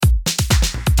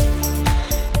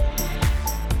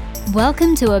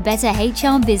Welcome to A Better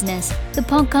HR Business, the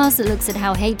podcast that looks at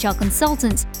how HR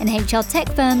consultants and HR tech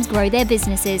firms grow their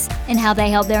businesses and how they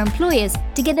help their employers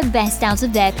to get the best out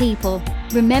of their people.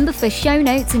 Remember, for show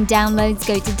notes and downloads,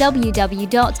 go to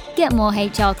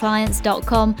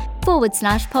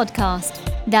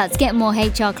www.getmorehrclients.com/podcast. That's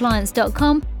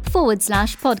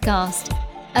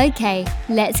getmorehrclients.com/podcast. Okay,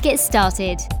 let's get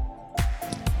started.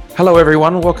 Hello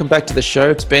everyone, welcome back to the show.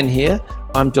 It's Ben here.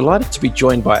 I'm delighted to be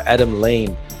joined by Adam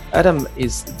Lean. Adam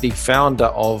is the founder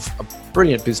of a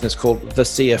brilliant business called the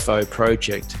CFO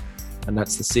Project, and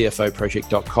that's the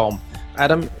CFOproject.com.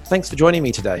 Adam, thanks for joining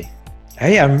me today.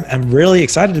 Hey, I'm really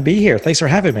excited to be here. Thanks for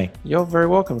having me. You're very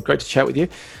welcome. Great to chat with you.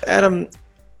 Adam,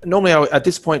 normally I at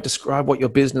this point describe what your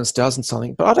business does and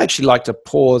something, but I'd actually like to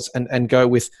pause and go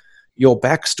with your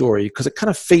backstory, because it kind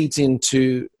of feeds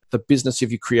into the business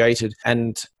you've created.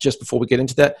 And just before we get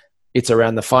into that, it's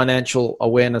around the financial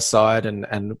awareness side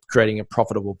and creating a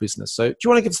profitable business. So do you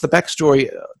want to give us the backstory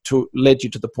to led you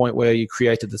to the point where you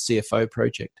created the CFO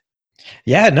Project?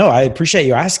 Yeah, no, I appreciate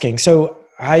you asking. So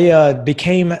I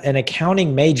became an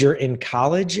accounting major in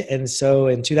college. And so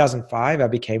in 2005, I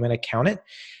became an accountant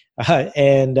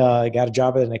and got a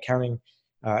job at an accounting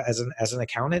as an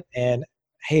accountant and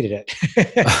hated it.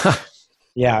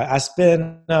 Yeah,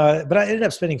 but I ended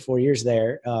up spending 4 years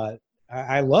there.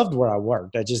 I loved where I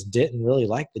worked. I just didn't really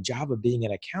like the job of being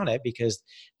an accountant because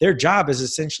their job is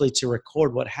essentially to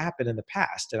record what happened in the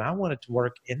past. And I wanted to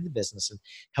work in the business and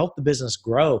help the business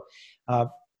grow.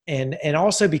 And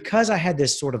also because I had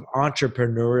this sort of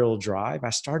entrepreneurial drive, I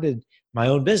started my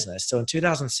own business. So in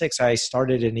 2006, I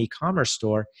started an e-commerce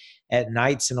store at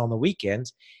nights and on the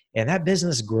weekends, and that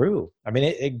business grew. I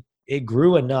mean, it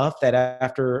grew enough that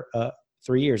after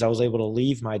 3 years, I was able to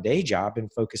leave my day job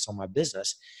and focus on my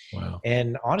business. Wow.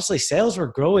 And honestly, sales were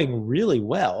growing really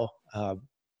well,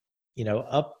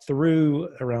 up through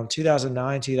around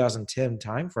 2009, 2010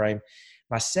 timeframe.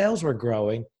 My sales were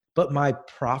growing, but my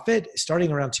profit,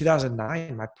 starting around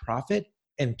 2009, my profit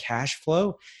and cash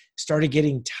flow started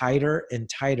getting tighter and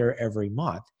tighter every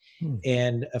month.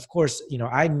 And of course,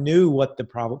 I knew what the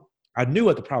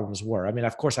problems were. I mean,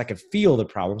 of course, I could feel the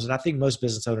problems. And I think most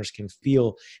business owners can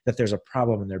feel that there's a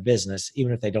problem in their business,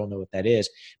 even if they don't know what that is.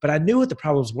 But I knew what the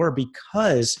problems were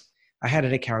because I had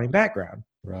an accounting background.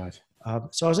 Right.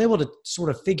 So I was able to sort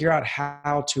of figure out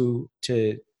how to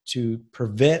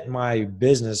prevent my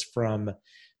business from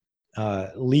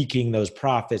leaking those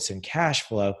profits and cash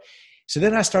flow. So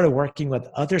then I started working with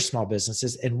other small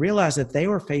businesses and realized that they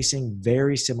were facing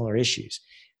very similar issues.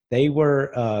 They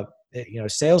were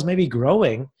sales may be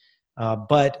growing,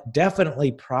 but definitely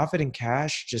profit and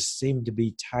cash just seemed to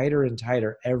be tighter and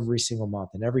tighter every single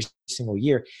month and every single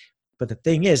year. But the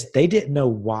thing is, they didn't know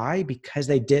why, because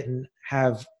they didn't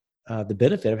have the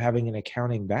benefit of having an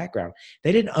accounting background.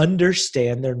 They didn't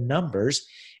understand their numbers.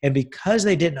 And because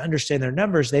they didn't understand their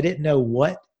numbers, they didn't know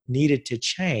what needed to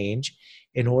change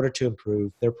in order to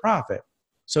improve their profit.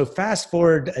 So fast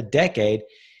forward a decade,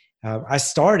 I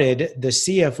started the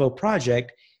CFO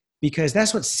Project, because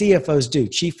that's what CFOs do,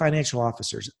 chief financial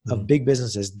officers of big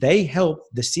businesses. They help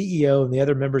the CEO and the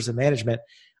other members of management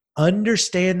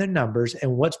understand their numbers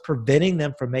and what's preventing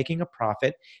them from making a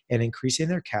profit and increasing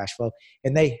their cash flow.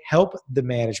 And they help the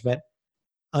management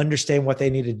understand what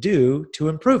they need to do to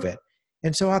improve it.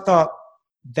 And so I thought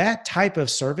that type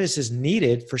of service is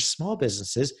needed for small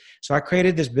businesses. So I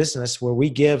created this business where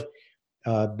we give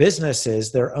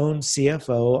businesses their own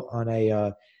CFO on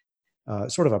a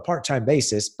sort of a part-time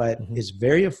basis, but is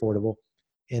very affordable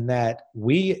in that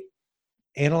we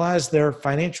analyze their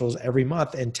financials every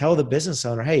month and tell the business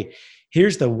owner, hey,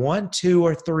 here's the 1, 2,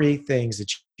 or 3 things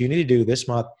that you need to do this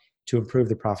month to improve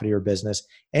the profit of your business.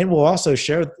 And we'll also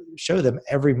show them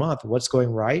every month what's going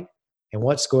right and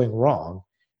what's going wrong.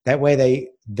 That way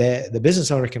the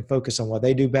business owner can focus on what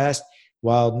they do best,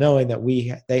 while knowing that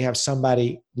they have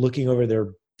somebody looking over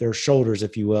their shoulders,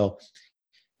 if you will,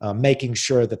 making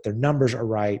sure that their numbers are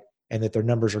right and that their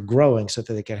numbers are growing so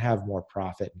that they can have more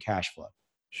profit and cash flow.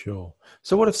 Sure.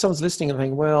 So what if someone's listening and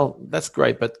thinking, well, that's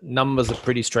great, but numbers are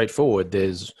pretty straightforward.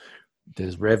 There's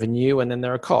revenue, and then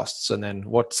there are costs, and then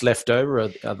what's left over are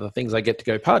the things I get to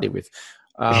go party with.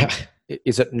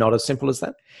 Is it not as simple as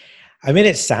that? I mean,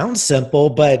 it sounds simple,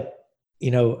 but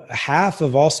half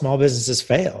of all small businesses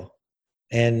fail.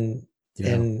 And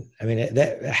I mean,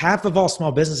 half of all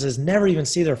small businesses never even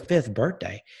see their 5th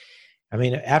birthday. I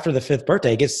mean, after the 5th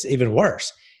birthday, it gets even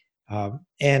worse.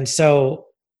 And so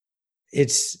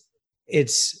it's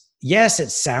yes, it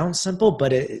sounds simple,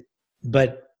 but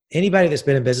anybody that's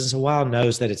been in business a while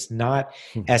knows that it's not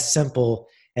as simple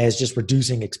as just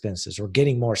reducing expenses or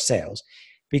getting more sales,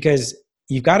 because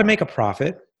you've got to make a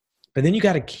profit. but then you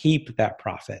got to keep that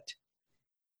profit.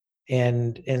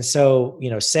 And so,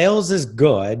 sales is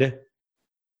good,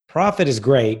 profit is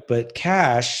great, but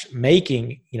cash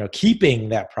making, keeping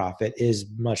that profit is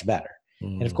much better.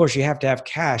 And of course, you have to have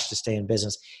cash to stay in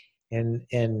business.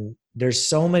 And there's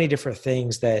so many different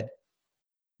things that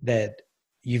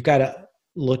you've got to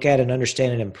look at and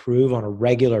understand and improve on a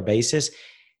regular basis.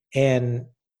 And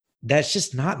that's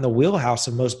just not in the wheelhouse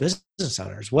of most business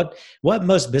owners. What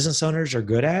most business owners are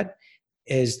good at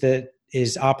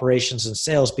is operations and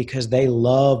sales, because they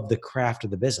love the craft of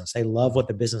the business. They love what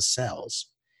the business sells.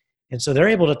 And so they're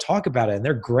able to talk about it, and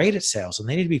they're great at sales, and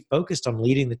they need to be focused on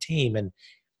leading the team and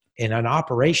on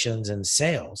operations and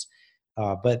sales.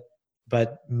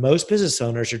 But most business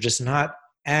owners are just not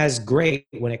as great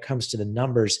when it comes to the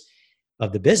numbers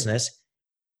of the business.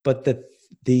 But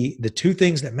the two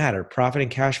things that matter, profit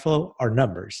and cash flow, are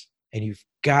numbers, and you've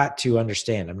got to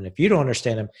understand them. And if you don't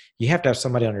understand them, you have to have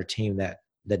somebody on your team that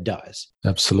does.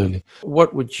 Absolutely.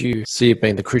 What would you see have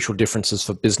been the crucial differences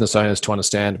for business owners to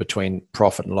understand between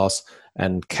profit and loss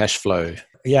and cash flow?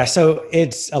 Yeah, so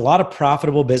it's a lot of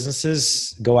profitable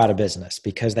businesses go out of business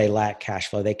because they lack cash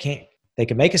flow. They can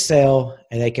make a sale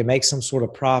and they can make some sort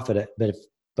of profit,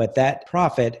 but that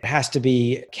profit has to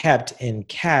be kept in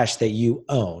cash that you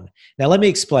own. Now, let me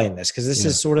explain this, because this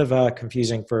is sort of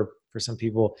confusing for some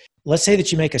people. Let's say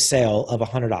that you make a sale of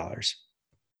 $100.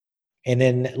 And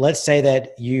then let's say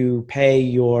that you pay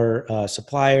your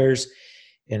suppliers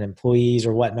and employees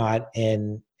or whatnot.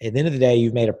 And at the end of the day,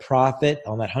 you've made a profit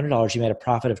on that $100. You made a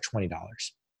profit of $20.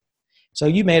 So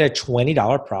you made a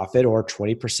 $20 profit, or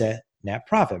 20% net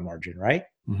profit margin, right?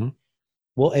 Mm-hmm.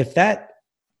 Well, if that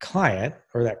client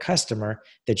or that customer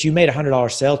that you made a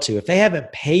 $100 sale to, if they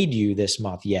haven't paid you this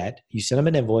month yet, you send them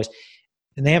an invoice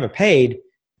and they haven't paid,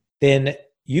 then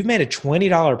you've made a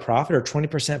 $20 profit or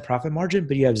 20% profit margin,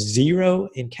 but you have zero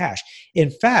in cash. In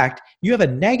fact, you have a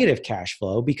negative cash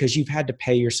flow because you've had to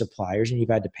pay your suppliers and you've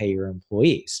had to pay your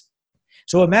employees.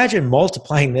 So imagine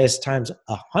multiplying this times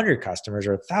 100 customers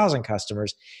or 1,000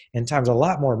 customers and times a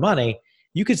lot more money.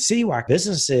 You could see why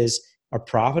businesses are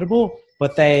profitable,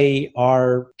 but they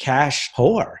are cash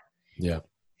poor. Yeah.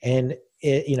 And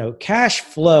cash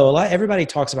flow, everybody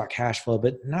talks about cash flow,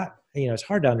 but not, it's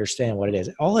hard to understand what it is.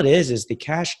 All it is the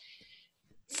cash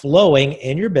flowing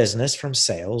in your business from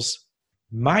sales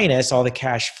minus all the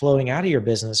cash flowing out of your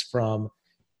business from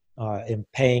in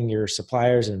paying your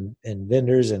suppliers and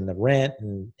vendors and the rent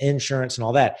and insurance and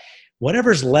all that.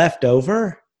 Whatever's left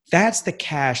over, that's the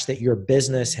cash that your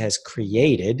business has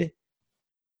created.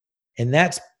 And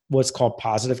that's what's called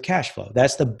positive cash flow.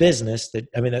 That's the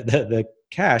the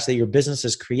cash that your business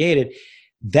has created.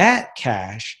 That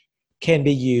cash can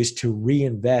be used to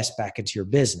reinvest back into your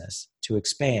business, to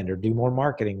expand or do more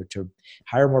marketing, or to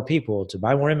hire more people, to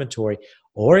buy more inventory,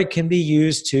 or it can be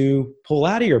used to pull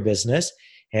out of your business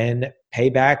and pay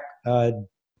back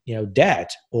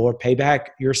debt, or pay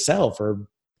back yourself, or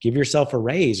give yourself a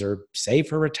raise, or save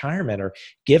for retirement, or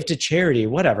give to charity,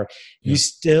 whatever. Yeah. You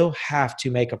still have to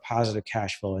make a positive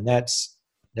cash flow. And that's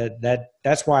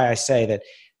why I say that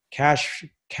cash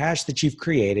that you've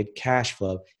created, cash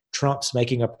flow, trumps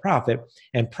making a profit,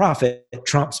 and profit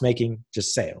trumps making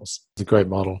just sales. It's a great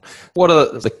model. What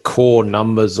are the core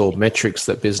numbers or metrics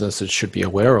that businesses should be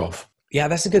aware of? Yeah,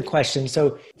 that's a good question.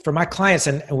 So for my clients,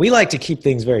 and we like to keep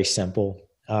things very simple,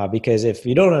 because if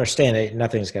you don't understand it,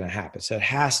 nothing's going to happen. So it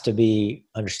has to be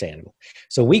understandable.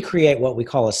 So we create what we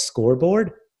call a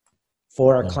scoreboard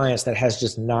for our clients that has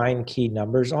just 9 key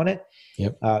numbers on it.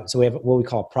 Yep. So we have what we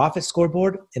call a profit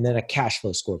scoreboard and then a cash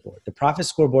flow scoreboard. The profit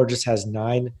scoreboard just has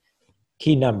 9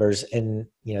 key numbers, and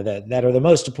that are the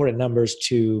most important numbers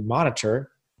to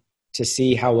monitor to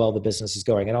see how well the business is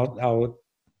going. And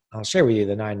I'll share with you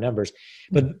the 9 numbers.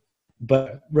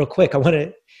 But real quick, I want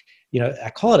to, I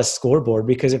call it a scoreboard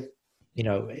because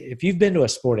if you've been to a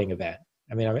sporting event,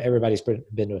 everybody's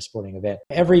been to a sporting event.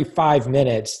 Every 5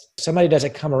 minutes, somebody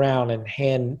doesn't come around and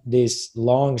hand this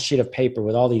long sheet of paper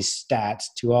with all these stats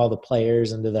to all the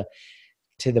players and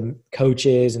to the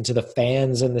coaches and to the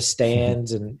fans in the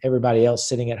stands and everybody else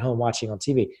sitting at home watching on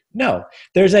TV. No,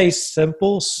 there's a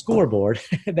simple scoreboard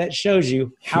that shows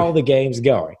you how the game's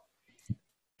going.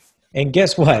 And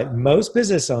guess what? Most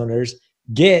business owners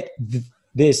get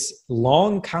this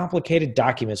long, complicated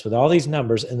documents with all these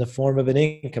numbers in the form of an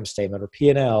income statement or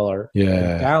P&L or a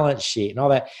balance sheet and all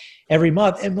that every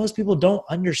month. And most people don't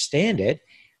understand it,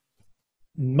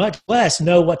 much less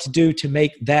know what to do to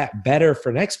make that better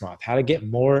for next month, how to get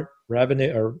more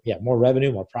revenue,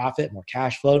 more profit, more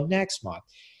cash flow next month.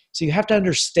 So you have to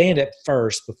understand it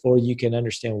first before you can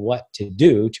understand what to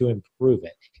do to improve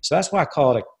it. So that's why I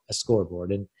call it a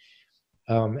scoreboard. And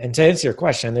And to answer your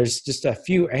question, there's just a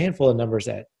handful of numbers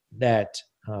that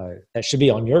should be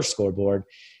on your scoreboard.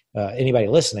 Anybody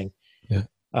listening? Yeah.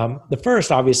 The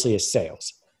first, obviously, is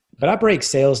sales, but I break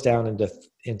sales down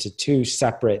into two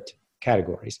separate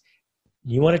categories.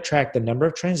 You want to track the number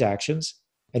of transactions,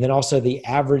 and then also the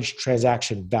average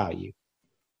transaction value.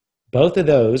 Both of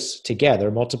those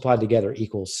together, multiplied together,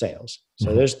 equals sales.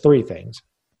 So there's three things: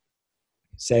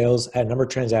 sales at number of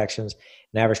transactions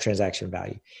and average transaction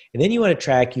value. And then you want to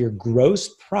track your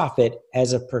gross profit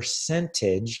as a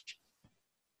percentage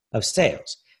of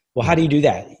sales. Well, how do you do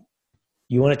that?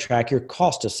 You want to track your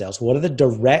cost of sales. What are the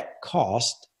direct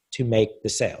costs to make the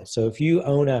sale? So if you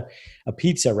own a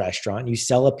pizza restaurant, you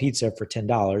sell a pizza for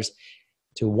 $10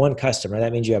 to one customer,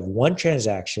 that means you have one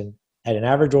transaction at an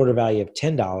average order value of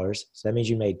 $10. So that means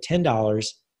you made $10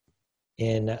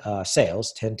 in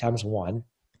sales, 10 times 1.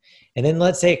 And then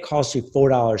let's say it costs you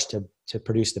 $4 to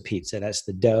produce the pizza. That's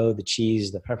the dough, the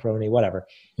cheese, the pepperoni, whatever.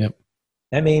 Yep.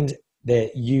 That means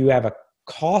that you have a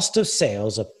cost of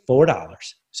sales of $4.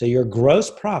 So your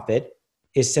gross profit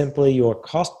is simply your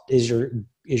cost is your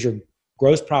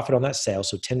gross profit on that sale.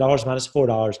 So $10 minus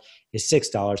 $4 is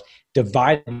 $6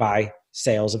 divided by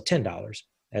sales of $10.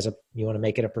 You want to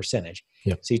make it a percentage.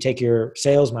 Yep. So you take your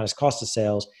sales minus cost of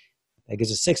sales, that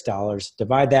gives us $6.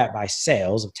 Divide that by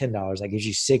sales of $10, that gives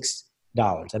you $6.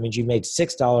 That means you made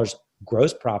 $6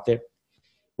 gross profit.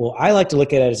 Well, I like to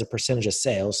look at it as a percentage of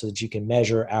sales so that you can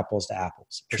measure apples to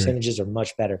apples. True. Percentages are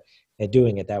much better at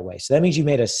doing it that way. So that means you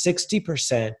made a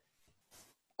 60%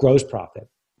 gross profit.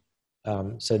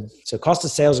 So cost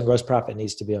of sales and gross profit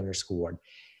needs to be on your scoreboard.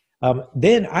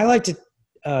 Then I like to,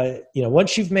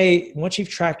 once you've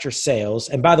tracked your sales,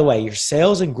 and by the way, your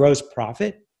sales and gross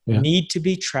profit need to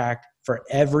be tracked for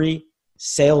every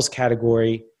sales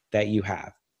category that you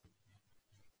have.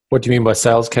 What do you mean by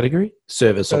sales category?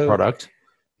 Service or product?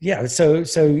 Yeah. So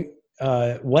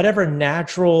whatever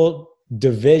natural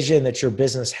division that your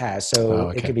business has. So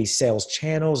it could be sales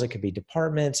channels, it could be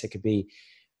departments, it could be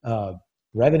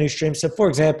revenue streams. So for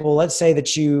example, let's say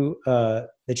that you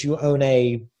own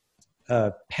a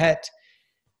pet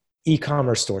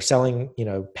e-commerce store selling,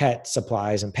 pet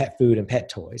supplies and pet food and pet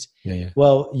toys. Yeah.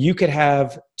 Well, you could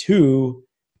have two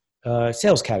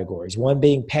sales categories, one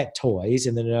being pet toys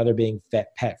and then another being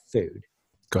pet food.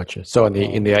 Gotcha. So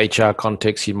in the HR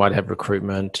context, you might have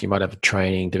recruitment, you might have a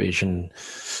training division,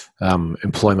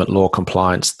 employment law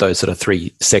compliance, those sort of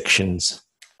three sections.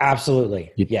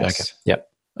 Absolutely. Yes. Okay. Yep.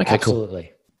 Okay. Absolutely.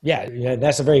 Cool. Yeah.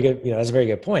 That's a very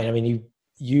good point. I mean,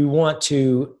 you want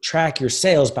to track your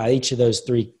sales by each of those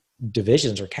three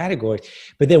divisions or categories,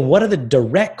 but then what are the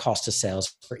direct cost of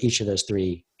sales for each of those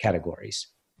three categories?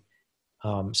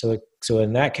 So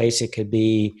in that case, it could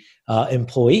be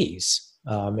employees.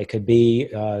 It could be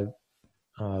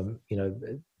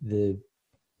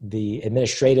the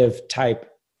administrative type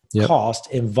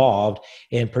cost involved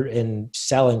in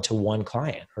selling to one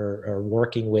client or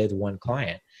working with one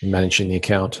client. Managing the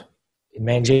account.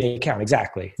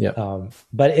 Exactly. Yeah.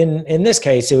 But in this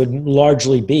case, it would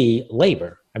largely be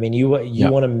labor. I mean, you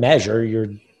want to measure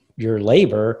your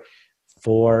labor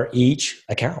for each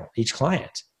account, each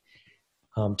client,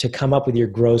 to come up with your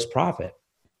gross profit.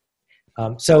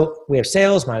 So we have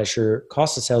sales minus your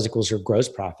cost of sales equals your gross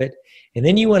profit. And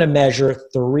then you want to measure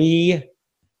three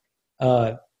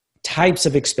types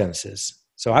of expenses.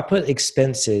 So I put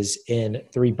expenses in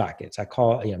three buckets. I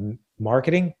call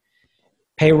marketing,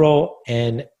 payroll,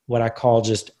 and what I call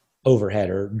just overhead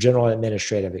or general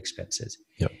administrative expenses.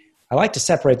 Yep. I like to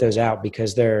separate those out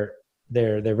because they're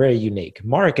very unique.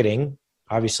 Marketing,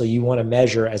 obviously, you want to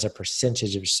measure as a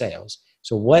percentage of sales.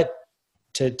 So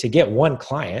to get one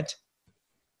client,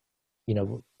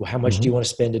 how much do you want to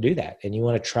spend to do that? And you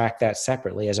want to track that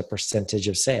separately as a percentage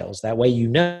of sales. That way,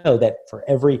 that for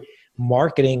every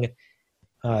marketing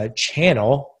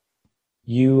channel,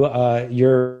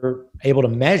 you're able to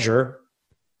measure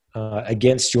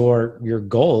against your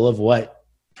goal of what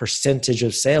percentage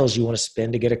of sales you want to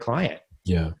spend to get a client.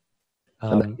 Yeah.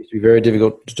 And that used to be very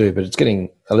difficult to do, but it's getting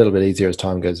a little bit easier as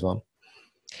time goes on.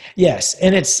 Yes.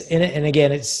 And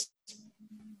again, I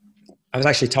was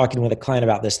actually talking with a client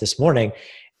about this morning.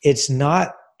 It's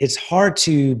hard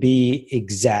to be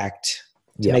exact,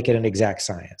 to make it an exact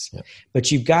science,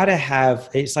 but you've got to have,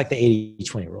 it's like the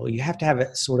 80-20 rule. You have to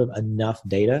have sort of enough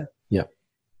data. Yeah.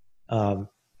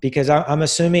 Because I'm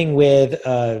assuming with,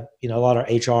 a lot of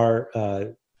HR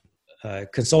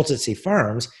consultancy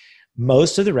firms,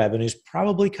 most of the revenue is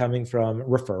probably coming from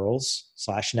referrals /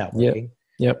 networking.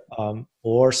 Yep.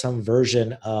 Or some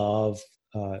version of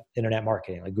internet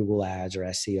marketing like Google Ads or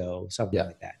SEO, something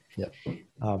like that. Yep.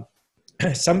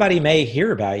 somebody may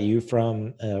hear about you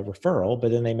from a referral,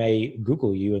 but then they may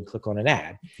Google you and click on an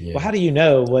ad. Yeah. Well, how do you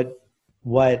know what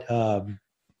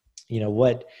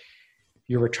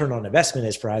your return on investment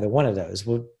is for either one of those?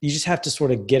 Well, you just have to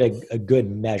sort of get a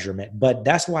good measurement. But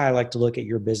that's why I like to look at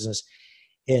your business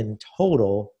in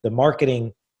total, the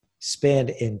marketing spend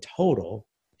in total,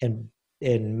 and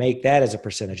make that as a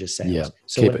percentage of sales. Yeah.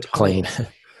 So keep it clean.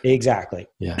 Exactly.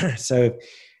 Yeah. So,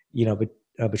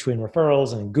 between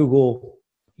referrals and Google,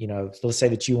 let's say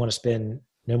that you want to spend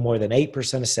no more than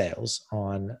 8% of sales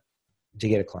to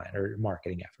get a client or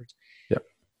marketing efforts. Yep.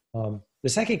 The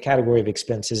second category of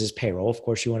expenses is payroll. Of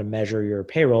course, you want to measure your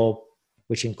payroll,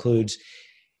 which includes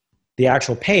the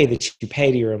actual pay that you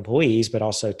pay to your employees, but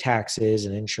also taxes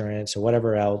and insurance or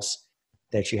whatever else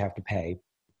that you have to pay.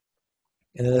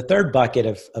 And then the third bucket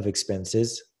of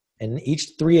expenses, and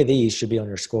each three of these should be on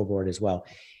your scoreboard as well,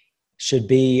 should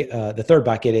be the third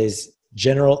bucket is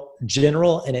general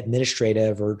and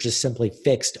administrative, or just simply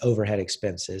fixed overhead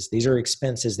expenses. These are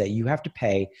expenses that you have to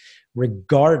pay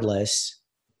regardless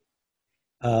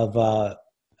of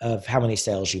how many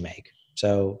sales you make.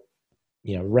 So,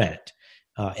 rent,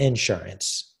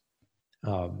 insurance,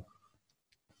 the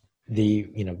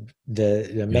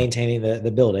maintaining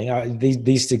the building,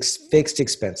 these fixed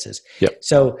expenses. Yep.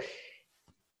 So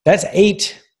that's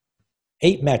eight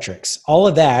metrics. All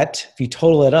of that, if you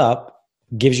total it up,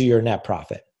 gives you your net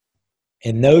profit.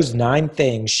 And those 9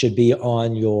 things should be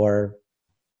on your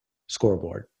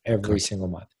scoreboard every single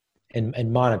month,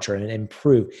 and monitor and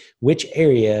improve which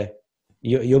area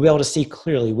you'll be able to see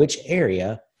clearly which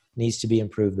area needs to be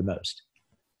improved the most.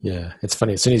 Yeah. It's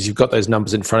funny. As soon as you've got those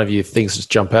numbers in front of you, things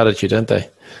just jump out at you, don't they?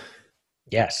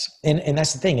 Yes. And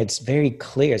that's the thing. It's very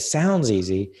clear. It sounds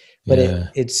easy, but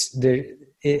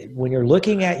when you're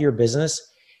looking at your business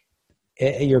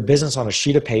on a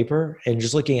sheet of paper and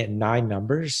just looking at 9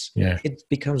 numbers, it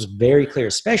becomes very clear,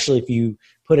 especially if you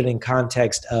put it in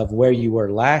context of where you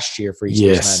were last year for each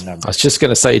of those 9 numbers. I was just going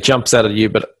to say it jumps out at you,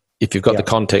 but if you've got the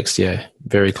context,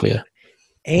 very clear.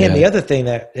 And the other thing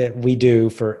that we do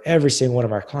for every single one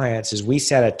of our clients is we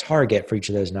set a target for each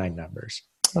of those 9 numbers.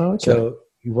 Oh, okay. So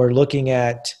we're looking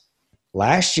at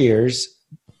last year's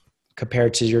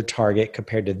compared to your target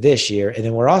compared to this year. And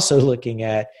then we're also looking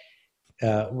at,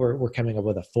 we're coming up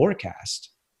with a forecast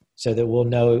so that we'll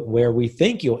know where we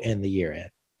think you'll end the year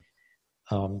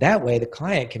in. That way the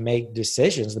client can make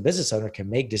decisions, the business owner can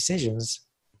make decisions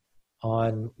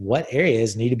on what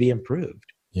areas need to be improved.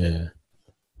 Yeah.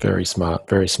 Very smart.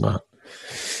 Very smart.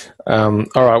 All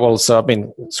right. Well, so I've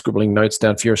been scribbling notes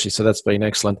down furiously, so that's been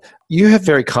excellent. You have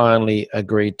very kindly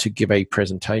agreed to give a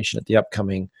presentation at the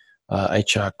upcoming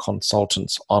HR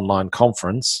Consultants online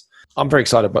conference. I'm very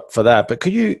excited for that, but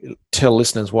could you tell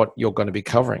listeners what you're going to be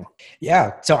covering?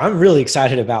 Yeah. So I'm really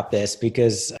excited about this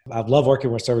because I love working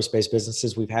with service-based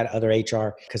businesses. We've had other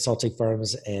HR consulting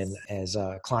firms and as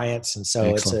clients. And so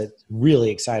Excellent. It's a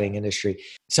really exciting industry.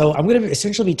 So I'm going to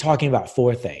essentially be talking about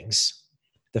 4 things.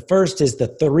 The first is the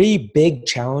 3 big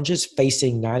challenges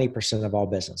facing 90% of all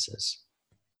businesses.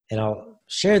 And I'll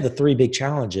share the 3 big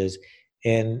challenges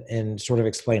and sort of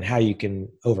explain how you can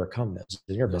overcome those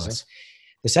in your business.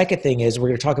 The second thing is we're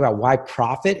going to talk about why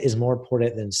profit is more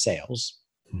important than sales.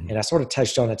 And I sort of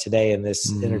touched on it today in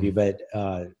this interview, but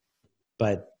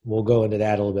we'll go into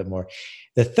that a little bit more.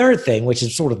 The third thing, which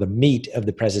is sort of the meat of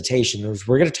the presentation, is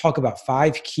we're going to talk about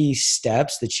 5 key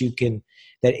steps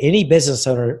that any business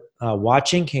owner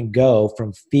watching can go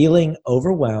from feeling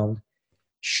overwhelmed,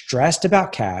 stressed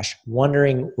about cash,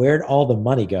 wondering where'd all the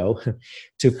money go,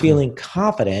 to feeling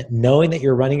confident, knowing that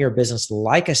you're running your business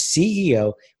like a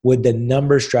CEO with the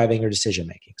numbers driving your decision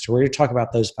making. So we're going to talk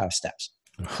about those 5 steps.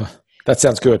 That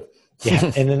sounds good.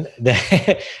 Yeah. And then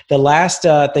the last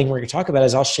thing we're going to talk about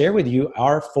is I'll share with you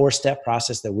our 4-step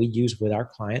process that we use with our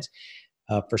clients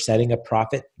for setting a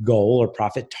profit goal, or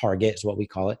profit target is what we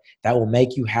call it, that will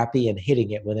make you happy and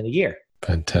hitting it within a year.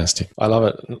 Fantastic. I love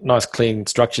it. Nice, clean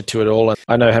structure to it all. And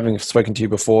I know, having spoken to you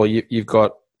before, you've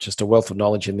got just a wealth of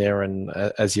knowledge in there. And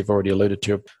as you've already alluded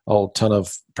to, a whole ton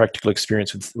of practical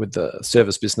experience with the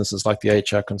service businesses like the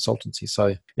HR consultancy.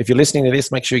 So if you're listening to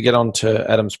this, make sure you get on to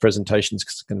Adam's presentations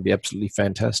because it's going to be absolutely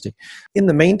fantastic. In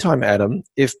the meantime, Adam,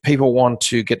 if people want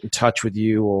to get in touch with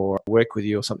you or work with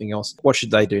you or something else, what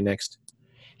should they do next?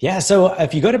 Yeah. So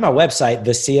if you go to my website,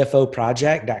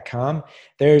 thecfoproject.com,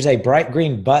 there's a bright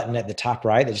green button at the top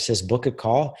right that just says book a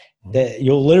call, that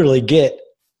you'll literally get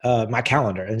my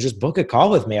calendar and just book a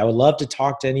call with me. I would love to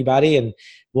talk to anybody, and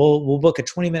we'll book a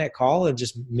 20-minute call and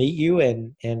just meet you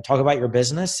and talk about your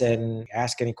business and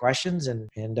ask any questions, and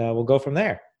we'll go from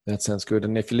there. That sounds good.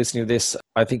 And if you're listening to this,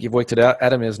 I think you've worked it out.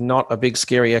 Adam is not a big,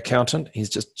 scary accountant. He's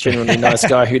just genuinely nice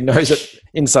guy who knows it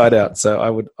inside out. So I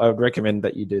would recommend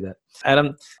that you do that.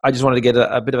 Adam, I just wanted to get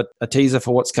a bit of a teaser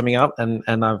for what's coming up, and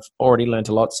I've already learned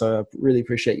a lot. So I really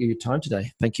appreciate your time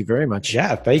today. Thank you very much.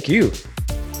 Yeah, thank you.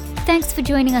 Thanks for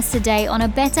joining us today on A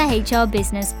Better HR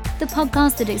Business, the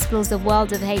podcast that explores the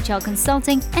world of HR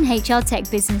consulting and HR tech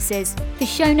businesses. For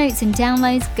show notes and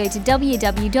downloads, go to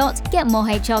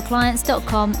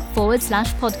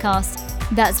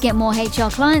www.getmorehrclients.com/podcast. That's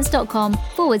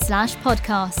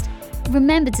getmorehrclients.com/podcast.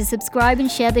 Remember to subscribe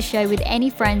and share the show with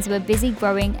any friends who are busy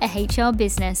growing a HR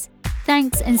business.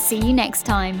 Thanks, and see you next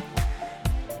time.